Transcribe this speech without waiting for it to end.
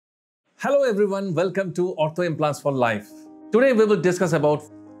Hello everyone, welcome to Ortho Implants for Life. Today we will discuss about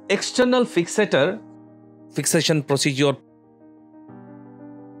external fixator fixation procedure.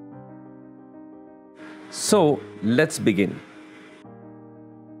 So let's begin.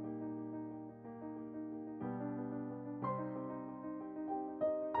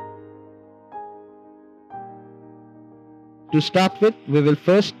 To start with, we will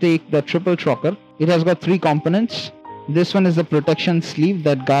first take the triple TROCAR. It has got three components. This one is the protection sleeve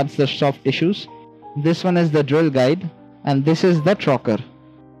that guards the soft tissues. This one is the drill guide, and this is the TROCAR.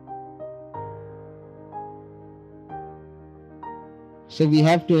 So we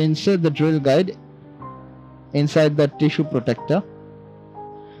have to insert the drill guide inside the tissue protector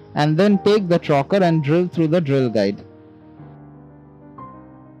and then take the TROCAR and drill through the drill guide.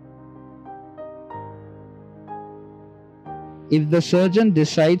 If the surgeon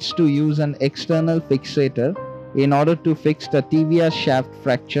decides to use an external fixator in order to fix the tibia shaft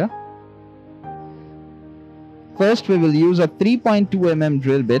fracture, first we will use a 3.2 mm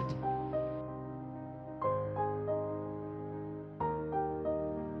drill bit.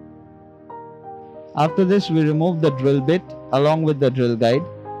 After this, we remove the drill bit along with the drill guide.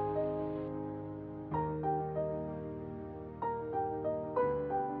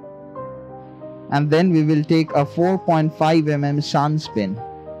 And then we will take a 4.5 mm sun spin.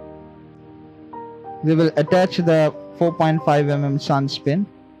 We will attach the 4.5 mm sun spin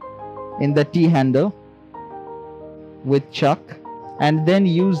in the T-handle with chuck and then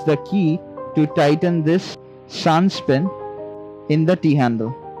use the key to tighten this sun spin in the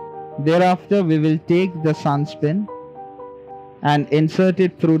T-handle. Thereafter, we will take the sun spin and insert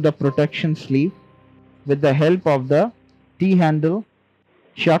it through the protection sleeve with the help of the T-handle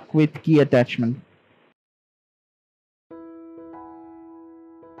chuck with key attachment.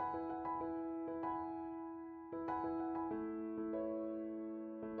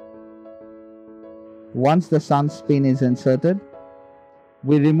 Once the sun spin is inserted,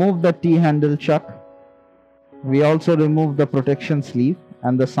 we remove the T-handle chuck. We also remove the protection sleeve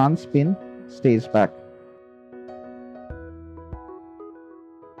and the sun spin stays back.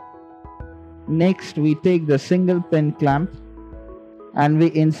 Next, we take the single pin clamp and we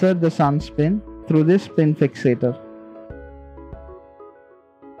insert the sun spin through this pin fixator.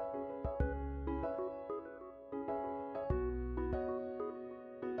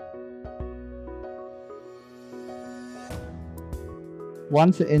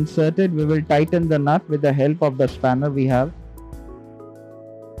 Once inserted, we will tighten the nut with the help of the spanner we have.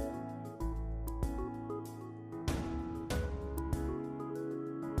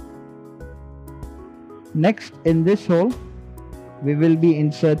 Next, in this hole, we will be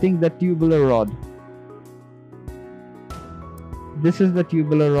inserting the tubular rod. This is the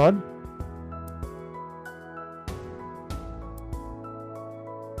tubular rod.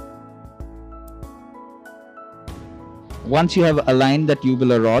 Once you have aligned the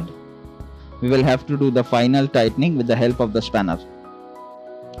tubular rod, we will have to do the final tightening with the help of the spanner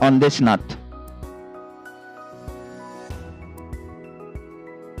on this nut.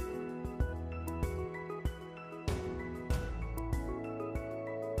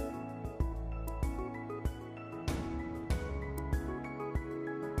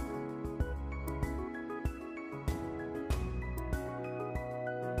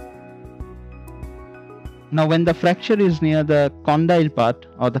 Now when the fracture is near the condyle part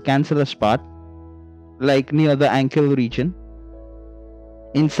or the cancellous part, like near the ankle region,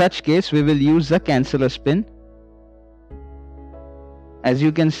 in such case we will use the cancellous pin. As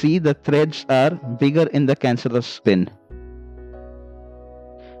you can see, the threads are bigger in the cancellous pin.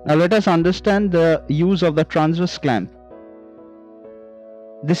 Now let us understand the use of the transverse clamp.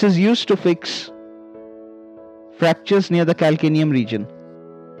 This is used to fix fractures near the calcaneum region,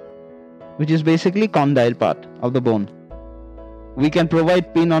 which is basically condyle part of the bone. We can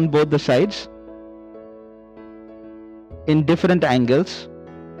provide pin on both the sides in different angles.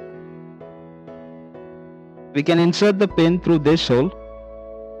 We can insert the pin through this hole.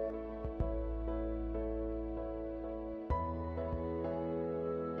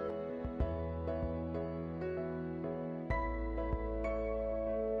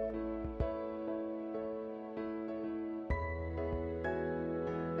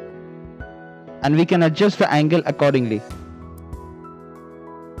 And we can adjust the angle accordingly.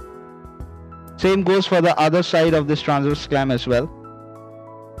 Same goes for the other side of this transverse clamp as well.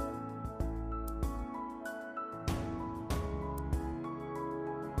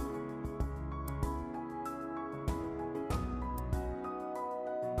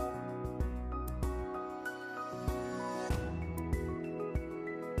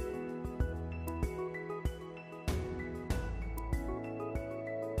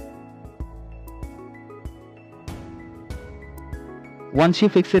 Once you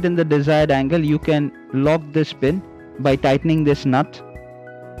fix it in the desired angle, you can lock this pin by tightening this nut.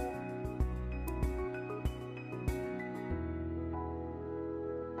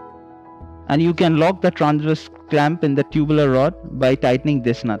 And you can lock the transverse clamp in the tubular rod by tightening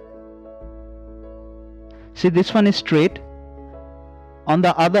this nut. See, this one is straight. On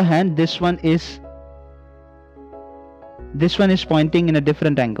the other hand, this one is pointing in a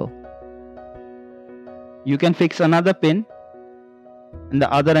different angle. You can fix another pin in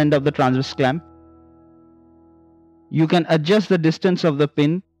the other end of the transverse clamp. You can adjust the distance of the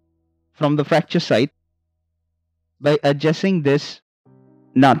pin from the fracture site by adjusting this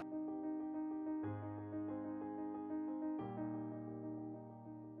nut.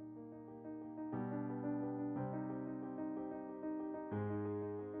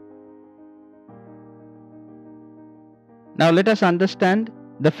 Now let us understand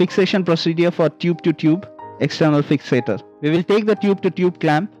the fixation procedure for tube to tube external fixator. We will take the tube to tube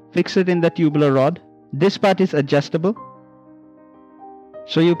clamp, fix it in the tubular rod. This part is adjustable,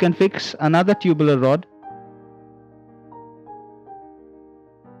 so you can fix another tubular rod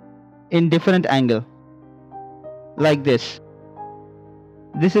in different angle like this.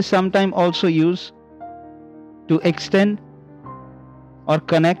 This is sometimes also used to extend or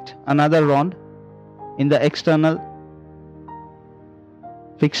connect another rod in the external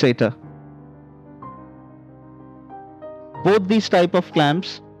fixator. Both these type of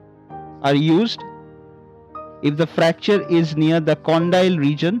clamps are used if the fracture is near the condyle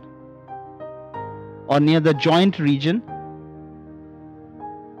region or near the joint region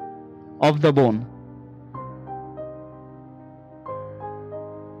of the bone.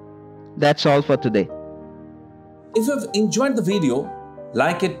 That's all for today. If you have enjoyed the video,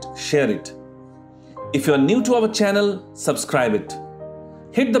 like it, share it. If you are new to our channel, subscribe it.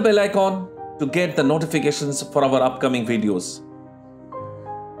 Hit the bell icon to get the notifications for our upcoming videos.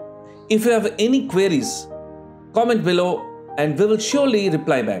 If you have any queries, comment below and we will surely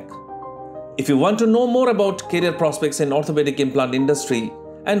reply back. If you want to know more about career prospects in orthopedic implant industry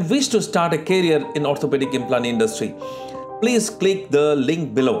and wish to start a career in orthopedic implant industry, please click the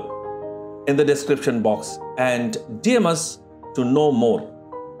link below in the description box and DM us to know more.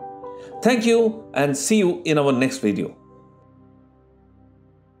 Thank you and see you in our next video.